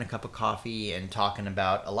having a cup of coffee and talking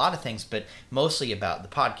about a lot of things, but mostly about the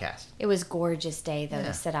podcast. It was a gorgeous day, though,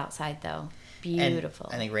 to sit outside, though. Beautiful.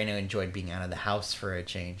 And I think Raina enjoyed being out of the house for a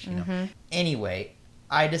change. Anyway,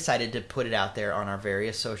 I decided to put it out there on our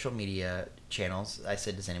various social media channels. I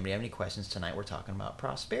said, does anybody have any questions tonight? We're talking about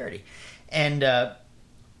prosperity. And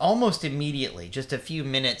almost immediately, just a few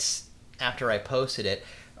minutes after I posted it,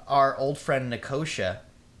 our old friend Nikosha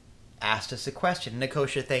asked us a question.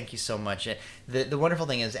 Nikosha, thank you so much. The wonderful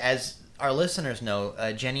thing is, as our listeners know,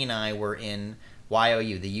 Jenny and I were in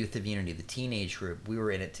YOU, the Youth of Unity, the teenage group. We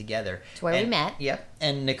were in it together. It's where we met. Yep.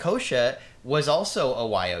 And Nikosha was also a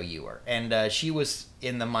YOUer. And she was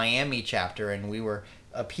in the Miami chapter, and we were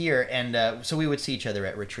up here. And so we would see each other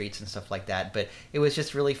at retreats and stuff like that. But it was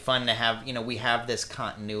just really fun to have, we have this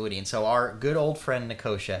continuity. And so our good old friend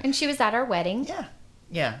Nikosha. And she was at our wedding. Yeah.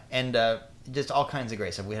 Yeah. And just all kinds of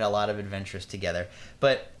great stuff. We had a lot of adventures together.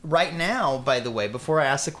 But right now, by the way, before I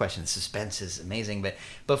ask the question, suspense is amazing, but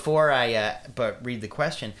before I read the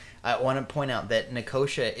question, I want to point out that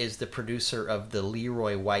Nikosha is the producer of the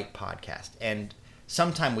Leroy White podcast. And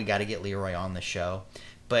sometime we got to get Leroy on the show.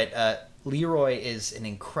 But Leroy is an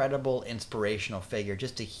incredible, inspirational figure,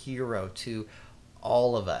 just a hero to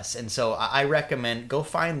all of us. And so I recommend, go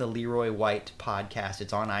find the Leroy White podcast.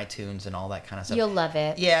 It's on iTunes and all that kind of stuff. You'll love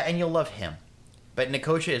it. Yeah, and you'll love him. But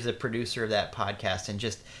Nikosha is the producer of that podcast and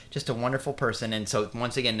just a wonderful person. And so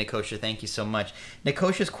once again, Nikosha, thank you so much.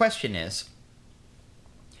 Nikosha's question is,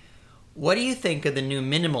 what do you think of the new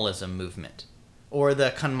minimalism movement or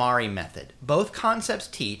the KonMari method? Both concepts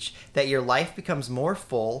teach that your life becomes more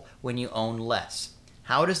full when you own less.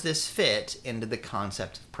 How does this fit into the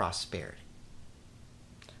concept of prosperity?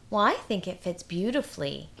 Well, I think it fits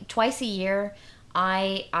beautifully. Twice a year,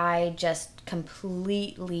 I just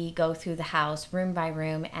completely go through the house room by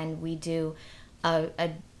room, and we do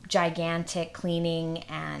a gigantic cleaning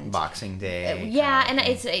and Boxing Day. Yeah, and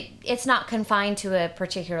it's not confined to a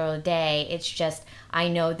particular day. It's just I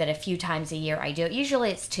know that a few times a year I do it. Usually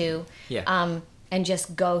it's 2. Yeah. And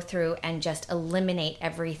just go through and just eliminate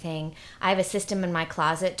everything. I have a system in my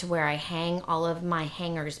closet to where I hang all of my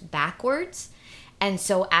hangers backwards. And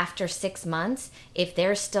so after 6 months, if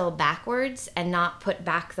they're still backwards and not put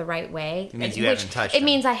back the right way, it means you haven't touched them. It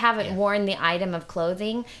means I haven't worn the item of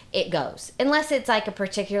clothing. It goes. Unless it's like a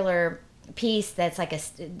particular piece that's like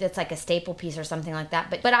a staple piece or something like that.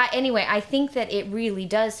 But I think that it really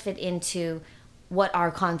does fit into what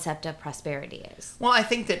our concept of prosperity is. Well, I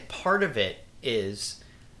think that part of it is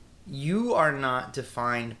you are not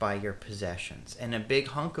defined by your possessions, and a big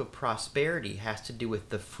hunk of prosperity has to do with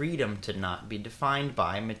the freedom to not be defined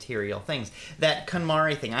by material things. That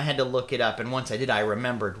KonMari thing, I had to look it up, and once I did, I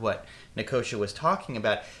remembered what Nicosia was talking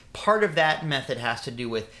about. Part of that method has to do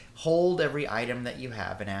with hold every item that you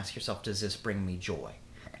have and ask yourself, does this bring me joy?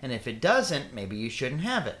 And if it doesn't, maybe you shouldn't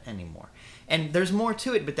have it anymore. And there's more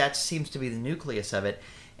to it, but that seems to be the nucleus of it.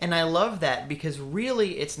 And I love that because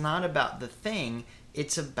really it's not about the thing,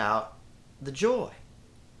 it's about the joy.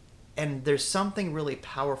 And there's something really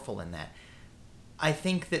powerful in that. I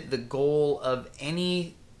think that the goal of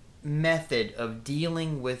any method of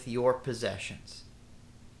dealing with your possessions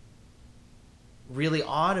really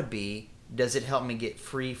ought to be, does it help me get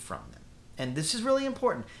free from them? And this is really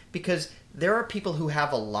important because there are people who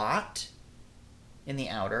have a lot in the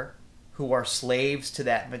outer who are slaves to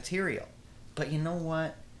that material. But you know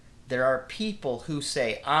what? There are people who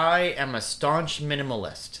say, I am a staunch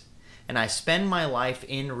minimalist, and I spend my life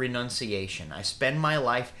in renunciation. I spend my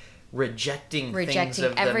life rejecting things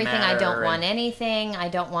of everything. The matter. I don't want anything. I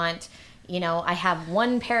don't want, I have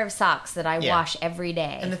one pair of socks that I wash every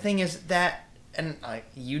day. And the thing is that, and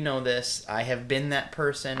you know this, I have been that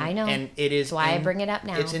person. I know. And it is that's why I bring it up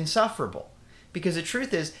now. It's insufferable. Because the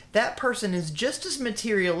truth is, that person is just as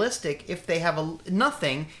materialistic if they have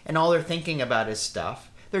nothing and all they're thinking about is stuff.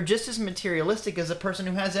 They're just as materialistic as a person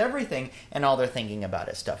who has everything and all they're thinking about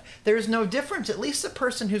is stuff. There's no difference. At least the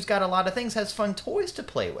person who's got a lot of things has fun toys to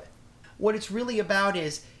play with. What it's really about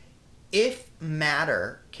is, if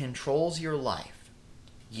matter controls your life,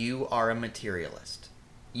 you are a materialist.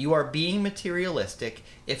 You are being materialistic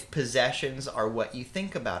if possessions are what you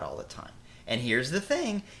think about all the time. And here's the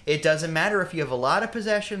thing, it doesn't matter if you have a lot of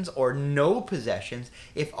possessions or no possessions.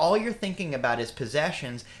 If all you're thinking about is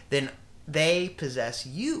possessions, then they possess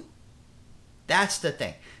you. That's the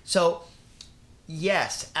thing. So,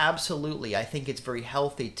 yes, absolutely, I think it's very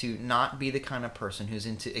healthy to not be the kind of person who's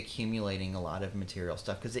into accumulating a lot of material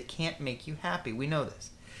stuff because it can't make you happy. We know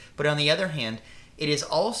this. But on the other hand, it is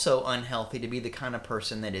also unhealthy to be the kind of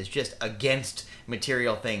person that is just against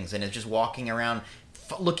material things and is just walking around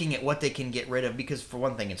looking at what they can get rid of, because for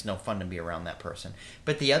one thing, it's no fun to be around that person.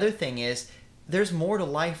 But the other thing is, there's more to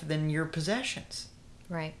life than your possessions.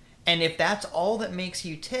 Right. And if that's all that makes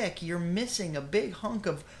you tick, you're missing a big hunk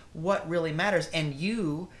of what really matters. And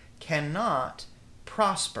you cannot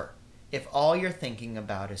prosper if all you're thinking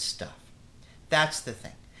about is stuff. That's the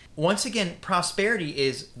thing. Once again, prosperity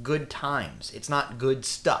is good times. It's not good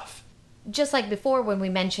stuff. Just like before when we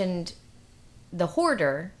mentioned the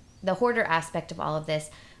hoarder aspect of all of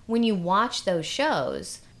this, when you watch those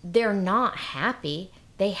shows, they're not happy.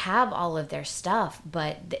 They have all of their stuff,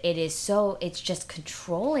 but it's just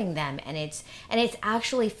controlling them, and it's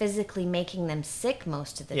actually physically making them sick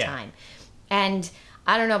most of the time. And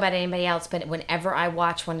I don't know about anybody else, but whenever I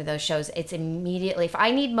watch one of those shows, it's immediately, if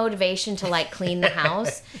I need motivation to like clean the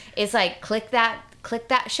house, it's like click that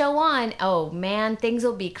show on. Oh man, things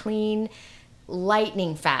will be clean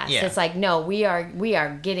lightning fast. It's like, no, we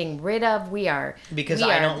are getting rid of, because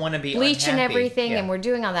I don't want to be bleaching unhappy. Everything, and we're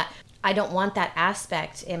doing all that. I don't want that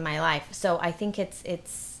aspect in my life. So I think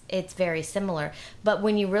it's very similar. But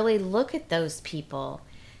when you really look at those people,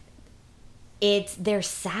 they're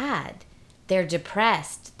sad. They're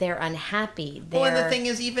depressed. They're unhappy. Well, and the thing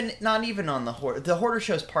is, not even on the hoarder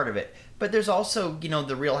show is part of it, but there's also,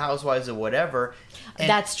 the Real Housewives or whatever.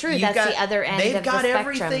 That's true. That's the other end of the spectrum. They've got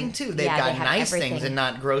everything too. They've got nice everything. things and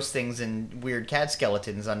not gross things and weird cat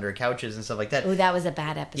skeletons under couches and stuff like that. Oh, that was a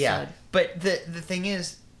bad episode. Yeah, but the thing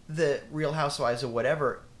is, the Real Housewives or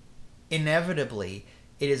whatever, inevitably,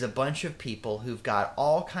 it is a bunch of people who've got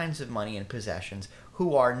all kinds of money and possessions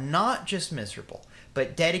who are not just miserable,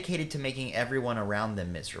 but dedicated to making everyone around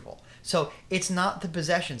them miserable. So it's not the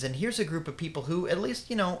possessions. And here's a group of people who, at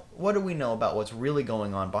least, what do we know about what's really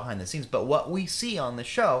going on behind the scenes? But what we see on the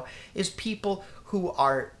show is people who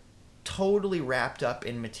are totally wrapped up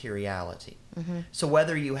in materiality. So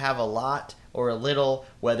whether you have a lot or a little,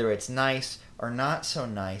 whether it's nice or not so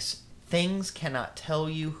nice, things cannot tell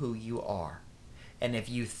you who you are. And if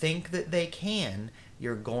you think that they can,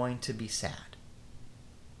 you're going to be sad.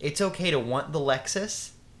 It's okay to want the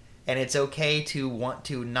Lexus, and it's okay to want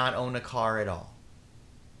to not own a car at all.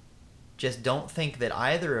 Just don't think that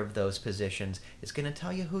either of those positions is going to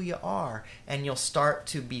tell you who you are, and you'll start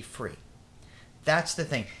to be free. That's the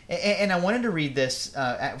thing. And I wanted to read this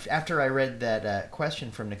after I read that question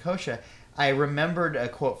from Nikosha. I remembered a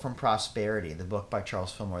quote from Prosperity, the book by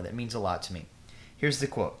Charles Fillmore, that means a lot to me. Here's the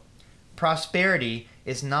quote. Prosperity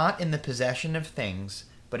is not in the possession of things,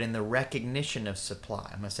 but in the recognition of supply.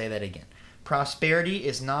 I'm going to say that again. Prosperity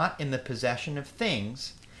is not in the possession of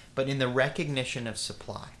things, but in the recognition of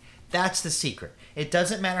supply. That's the secret. It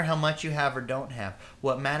doesn't matter how much you have or don't have.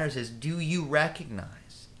 What matters is, do you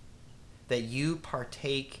recognize that you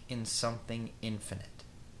partake in something infinite?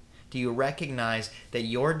 Do you recognize that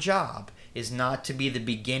your job is not to be the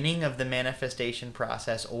beginning of the manifestation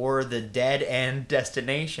process or the dead end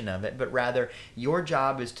destination of it, but rather your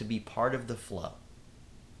job is to be part of the flow,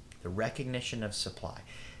 the recognition of supply.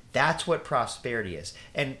 That's what prosperity is.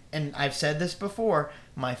 And I've said this before,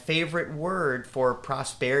 my favorite word for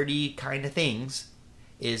prosperity kind of things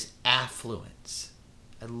is affluence.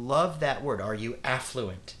 I love that word. Are you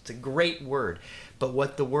affluent? It's a great word. But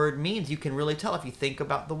what the word means, you can really tell if you think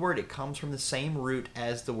about the word. It comes from the same root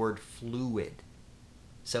as the word fluid.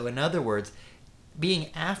 So in other words,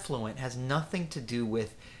 being affluent has nothing to do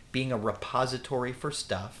with being a repository for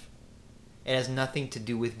stuff. It has nothing to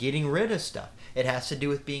do with getting rid of stuff. It has to do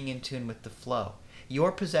with being in tune with the flow.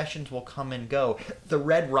 Your possessions will come and go. The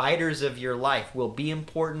Red Riders of your life will be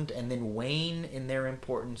important and then wane in their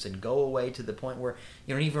importance and go away to the point where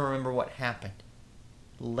you don't even remember what happened.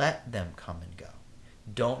 Let them come and go.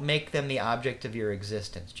 Don't make them the object of your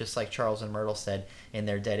existence, just like Charles and Myrtle said in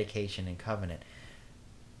their dedication and covenant.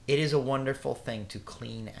 It is a wonderful thing to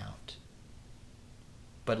clean out.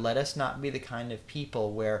 But let us not be the kind of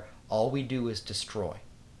people where all we do is destroy.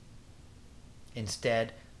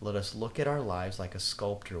 Instead, let us look at our lives like a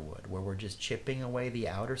sculptor would, where we're just chipping away the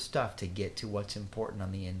outer stuff to get to what's important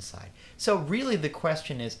on the inside. So really the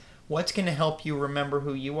question is, what's going to help you remember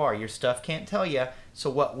who you are? Your stuff can't tell you, so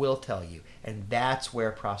what will tell you? And that's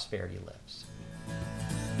where prosperity lives.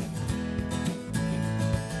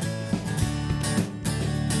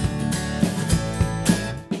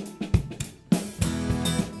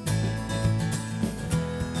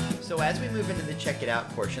 So as we move into the check it out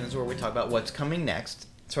portion, this is where we talk about what's coming next,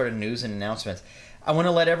 sort of news and announcements. I want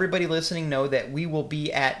to let everybody listening know that we will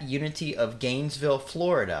be at Unity of Gainesville,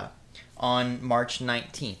 Florida on March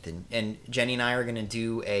 19th. And Jenny and I are going to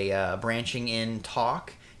do a branching in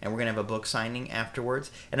talk, and we're going to have a book signing afterwards.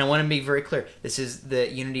 And I want to be very clear. This is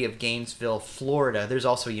the Unity of Gainesville, Florida. There's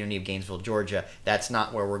also Unity of Gainesville, Georgia. That's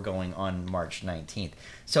not where we're going on March 19th.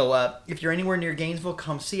 So if you're anywhere near Gainesville,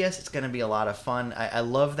 come see us. It's going to be a lot of fun. I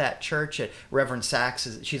love that church. Reverend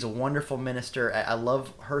Sachs, she's a wonderful minister. I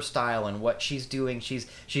love her style and what she's doing. She's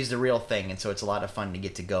the real thing, and so it's a lot of fun to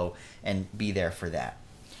get to go and be there for that.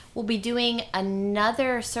 We'll be doing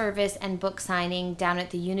another service and book signing down at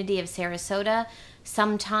the Unity of Sarasota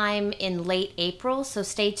sometime in late April, so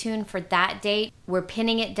stay tuned for that date. We're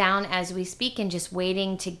pinning it down as we speak and just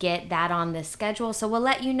waiting to get that on the schedule, so we'll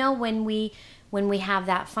let you know when we have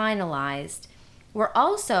that finalized. We're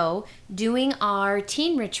also doing our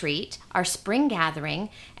teen retreat, our spring gathering,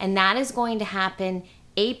 and that is going to happen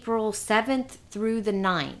April 7th through the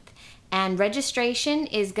 9th. And registration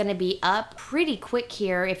is going to be up pretty quick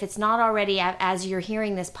here. If it's not already, as you're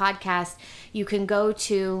hearing this podcast, you can go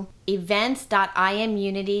to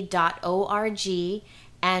events.imunity.org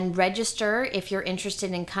and register if you're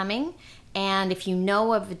interested in coming. And if you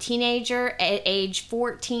know of a teenager at age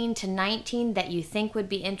 14 to 19 that you think would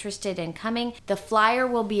be interested in coming, the flyer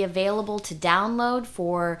will be available to download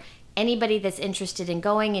for anybody that's interested in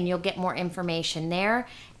going, and you'll get more information there.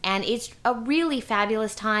 And it's a really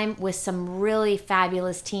fabulous time with some really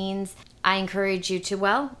fabulous teens. I encourage you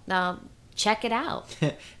to, check it out.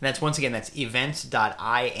 And that's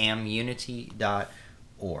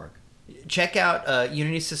events.iamunity.org. Check out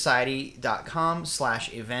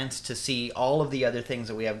unitysociety.com/events to see all of the other things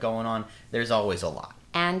that we have going on. There's always a lot.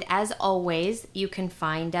 And as always, you can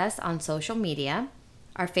find us on social media.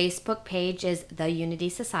 Our Facebook page is The Unity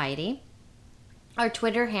Society. Our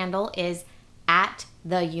Twitter handle is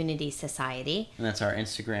 @The Unity Society. And that's our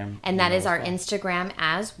Instagram. And that is our Instagram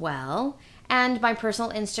as well. And my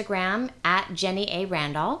personal Instagram @JennyA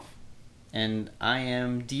Randolph. And I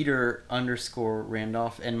am Dieter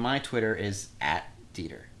 _Randolph, and my Twitter is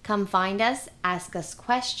 @Dieter. Come find us, ask us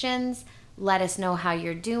questions, let us know how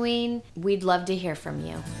you're doing. We'd love to hear from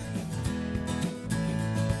you.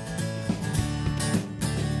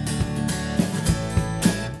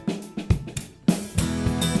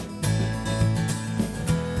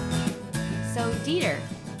 So, Dieter,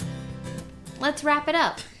 let's wrap it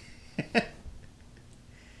up.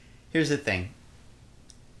 Here's the thing.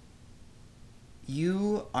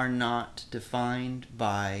 You are not defined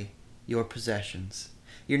by your possessions.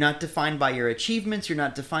 You're not defined by your achievements. You're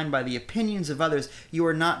not defined by the opinions of others. You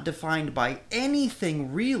are not defined by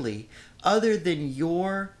anything really other than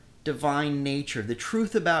your divine nature, the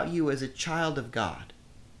truth about you as a child of God.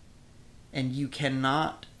 And you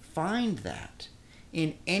cannot find that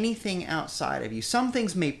in anything outside of you. Some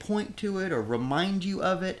things may point to it or remind you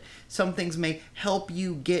of it. Some things may help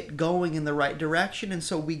you get going in the right direction, and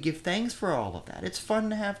so we give thanks for all of that. It's fun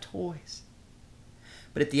to have toys.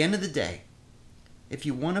 But at the end of the day, if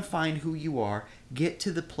you want to find who you are, get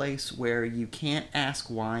to the place where you can't ask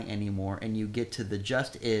why anymore, and you get to the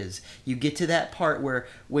just is. You get to that part where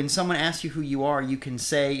when someone asks you who you are, you can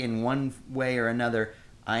say in one way or another,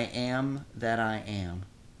 I am that I am.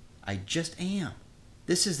 I just am.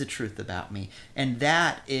 This is the truth about me. And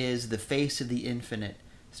that is the face of the infinite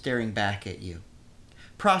staring back at you.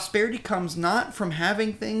 Prosperity comes not from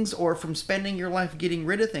having things or from spending your life getting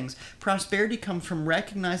rid of things. Prosperity comes from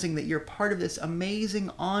recognizing that you're part of this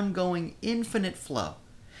amazing, ongoing, infinite flow.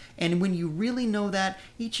 And when you really know that,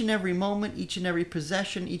 each and every moment, each and every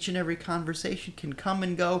possession, each and every conversation can come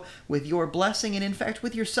and go with your blessing and, in fact,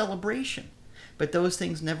 with your celebration. But those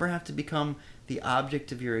things never have to become the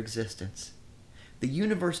object of your existence. The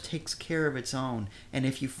universe takes care of its own, and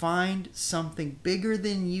if you find something bigger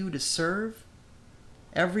than you to serve,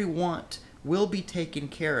 every want will be taken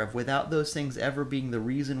care of without those things ever being the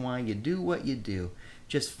reason why you do what you do.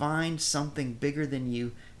 Just find something bigger than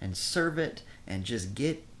you and serve it, and just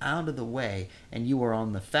get out of the way, and you are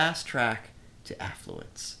on the fast track to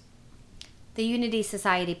affluence. The Unity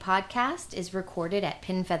Society podcast is recorded at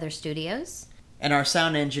Pin Feather Studios. And our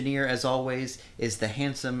sound engineer, as always, is the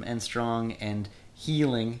handsome and strong and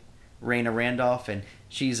healing Raina Randolph, and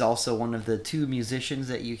she's also one of the two musicians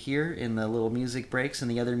that you hear in the little music breaks, and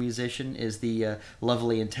the other musician is the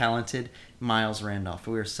lovely and talented Miles Randolph.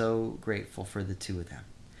 We are so grateful for the two of them.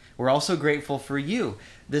 We're also grateful for you.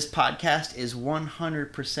 This podcast is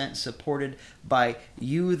 100% supported by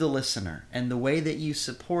you, the listener, and the way that you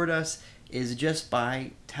support us is just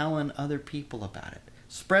by telling other people about it.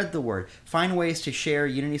 Spread the word. Find ways to share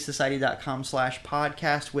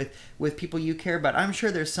unitysociety.com/podcast with people you care about. I'm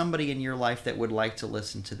sure there's somebody in your life that would like to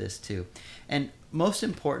listen to this too. And most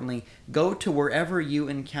importantly, go to wherever you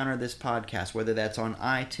encounter this podcast, whether that's on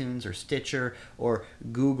iTunes or Stitcher or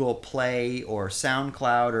Google Play or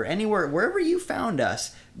SoundCloud or anywhere, wherever you found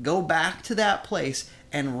us, go back to that place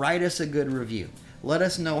and write us a good review. Let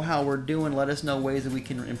us know how we're doing. Let us know ways that we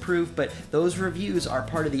can improve. But those reviews are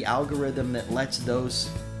part of the algorithm that lets those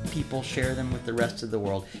people share them with the rest of the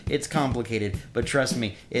world. It's complicated, but trust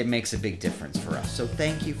me, it makes a big difference for us. So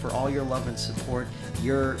thank you for all your love and support.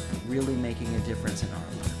 You're really making a difference in our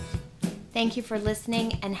lives. Thank you for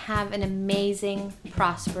listening, and have an amazing,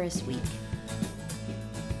 prosperous week.